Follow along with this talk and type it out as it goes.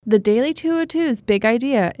The Daily 202's Big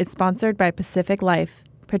Idea is sponsored by Pacific Life,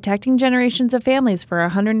 protecting generations of families for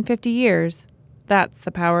 150 years. That's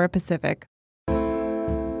the power of Pacific.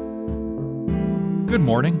 Good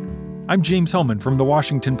morning. I'm James Hellman from The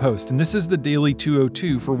Washington Post, and this is the Daily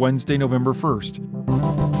 202 for Wednesday, November 1st.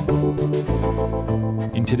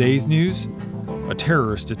 In today's news, a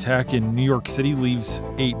terrorist attack in New York City leaves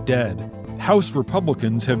 8 dead. House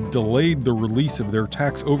Republicans have delayed the release of their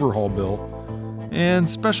tax overhaul bill. And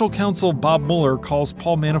special counsel Bob Mueller calls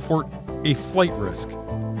Paul Manafort a flight risk.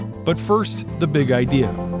 But first, the big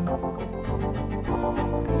idea.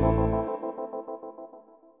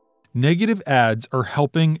 Negative ads are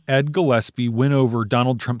helping Ed Gillespie win over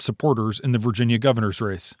Donald Trump supporters in the Virginia governor's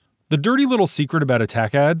race. The dirty little secret about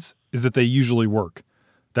attack ads is that they usually work.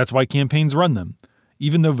 That's why campaigns run them,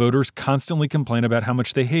 even though voters constantly complain about how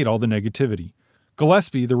much they hate all the negativity.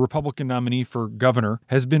 Gillespie, the Republican nominee for governor,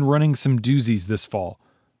 has been running some doozies this fall.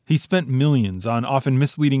 He spent millions on often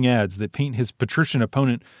misleading ads that paint his patrician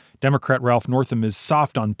opponent, Democrat Ralph Northam, as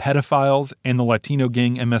soft on pedophiles and the Latino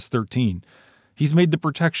gang MS-13. He's made the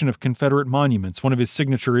protection of Confederate monuments one of his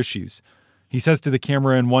signature issues. He says to the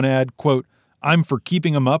camera in one ad, quote, "I'm for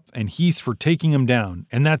keeping them up and he's for taking them down,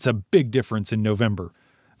 and that's a big difference in November."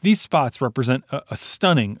 These spots represent a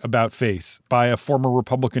stunning about-face by a former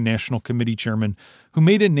Republican National Committee chairman who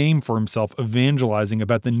made a name for himself evangelizing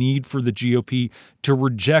about the need for the GOP to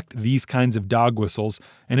reject these kinds of dog whistles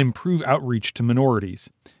and improve outreach to minorities.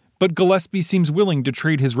 But Gillespie seems willing to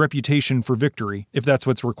trade his reputation for victory if that's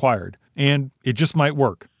what's required, and it just might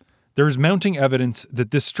work. There is mounting evidence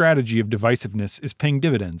that this strategy of divisiveness is paying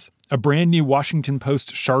dividends. A brand new Washington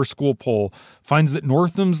Post Schar School poll finds that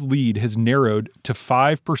Northam's lead has narrowed to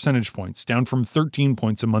 5 percentage points, down from 13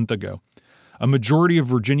 points a month ago. A majority of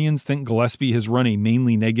Virginians think Gillespie has run a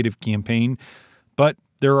mainly negative campaign, but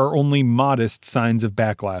there are only modest signs of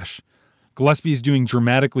backlash. Gillespie is doing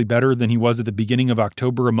dramatically better than he was at the beginning of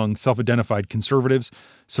October among self-identified conservatives,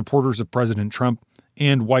 supporters of President Trump,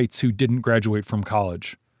 and whites who didn't graduate from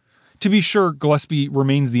college. To be sure, Gillespie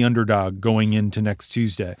remains the underdog going into next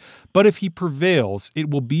Tuesday. But if he prevails, it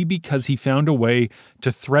will be because he found a way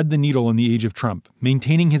to thread the needle in the age of Trump,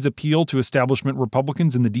 maintaining his appeal to establishment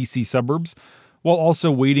Republicans in the D.C. suburbs, while also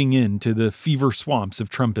wading into the fever swamps of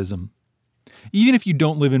Trumpism. Even if you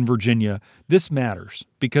don't live in Virginia, this matters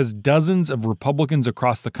because dozens of Republicans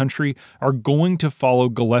across the country are going to follow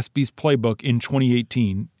Gillespie's playbook in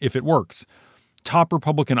 2018 if it works. Top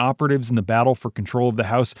Republican operatives in the battle for control of the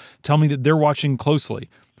House tell me that they're watching closely,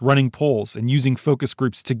 running polls and using focus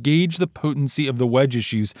groups to gauge the potency of the wedge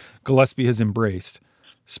issues Gillespie has embraced,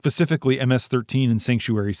 specifically MS-13 and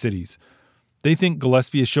sanctuary cities. They think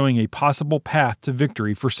Gillespie is showing a possible path to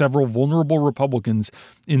victory for several vulnerable Republicans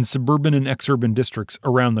in suburban and exurban districts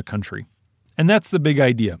around the country. And that's the big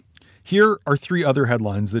idea. Here are 3 other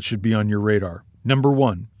headlines that should be on your radar. Number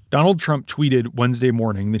 1. Donald Trump tweeted Wednesday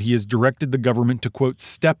morning that he has directed the government to, quote,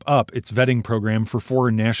 step up its vetting program for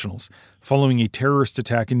foreign nationals following a terrorist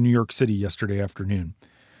attack in New York City yesterday afternoon.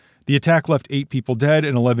 The attack left 8 people dead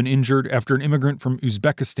and 11 injured after an immigrant from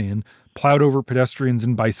Uzbekistan plowed over pedestrians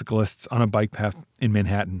and bicyclists on a bike path in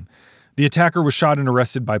Manhattan. The attacker was shot and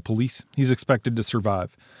arrested by police. He's expected to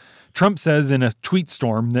survive. Trump says in a tweet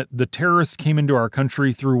storm that the terrorist came into our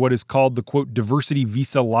country through what is called the, quote, diversity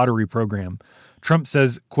visa lottery program. Trump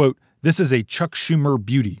says, quote, this is a Chuck Schumer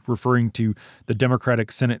beauty, referring to the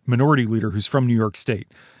Democratic Senate minority leader who's from New York State.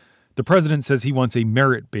 The president says he wants a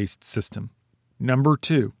merit-based system. Number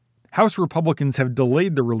 2, House Republicans have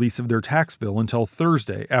delayed the release of their tax bill until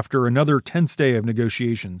Thursday after another tense day of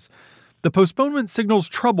negotiations. The postponement signals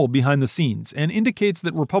trouble behind the scenes and indicates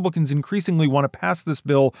that Republicans increasingly want to pass this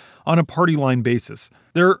bill on a party line basis.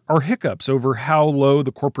 There are hiccups over how low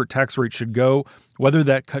the corporate tax rate should go, whether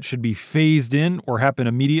that cut should be phased in or happen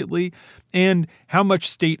immediately, and how much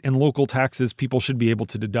state and local taxes people should be able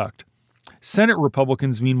to deduct. Senate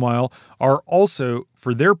Republicans, meanwhile, are also,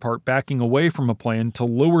 for their part, backing away from a plan to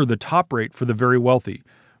lower the top rate for the very wealthy.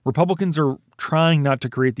 Republicans are trying not to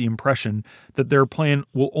create the impression that their plan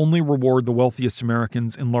will only reward the wealthiest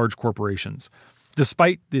Americans and large corporations.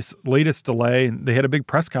 Despite this latest delay, and they had a big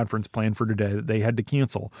press conference planned for today that they had to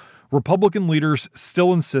cancel, Republican leaders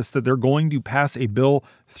still insist that they're going to pass a bill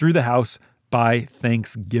through the House by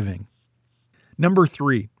Thanksgiving. Number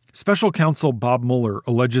 3, special counsel Bob Mueller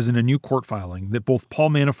alleges in a new court filing that both Paul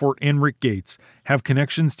Manafort and Rick Gates have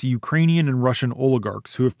connections to Ukrainian and Russian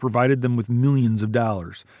oligarchs who have provided them with millions of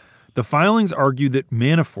dollars. The filings argue that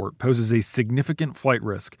Manafort poses a significant flight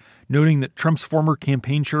risk, noting that Trump's former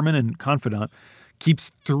campaign chairman and confidant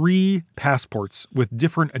keeps 3 passports with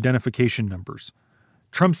different identification numbers.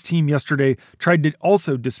 Trump's team yesterday tried to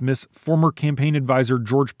also dismiss former campaign advisor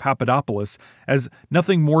George Papadopoulos as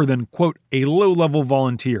nothing more than, quote, a low-level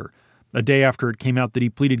volunteer, a day after it came out that he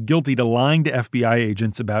pleaded guilty to lying to FBI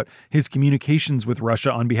agents about his communications with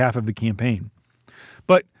Russia on behalf of the campaign.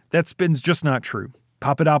 But that spin's just not true.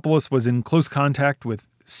 Papadopoulos was in close contact with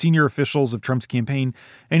senior officials of Trump's campaign,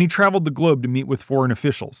 and he traveled the globe to meet with foreign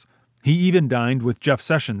officials. He even dined with Jeff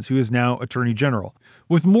Sessions, who is now Attorney General.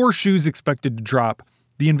 With more shoes expected to drop,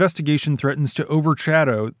 the investigation threatens to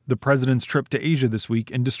overshadow the president's trip to Asia this week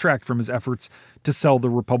and distract from his efforts to sell the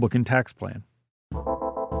Republican tax plan.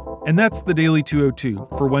 And that's the Daily 202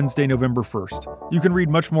 for Wednesday, November 1st. You can read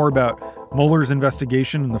much more about Mueller's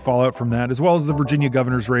investigation and the fallout from that, as well as the Virginia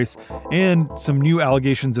governor's race and some new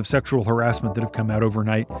allegations of sexual harassment that have come out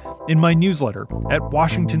overnight in my newsletter at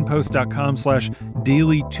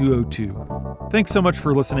washingtonpost.com/daily202. Thanks so much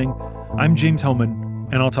for listening. I'm James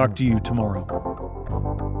Hellman, and I'll talk to you tomorrow.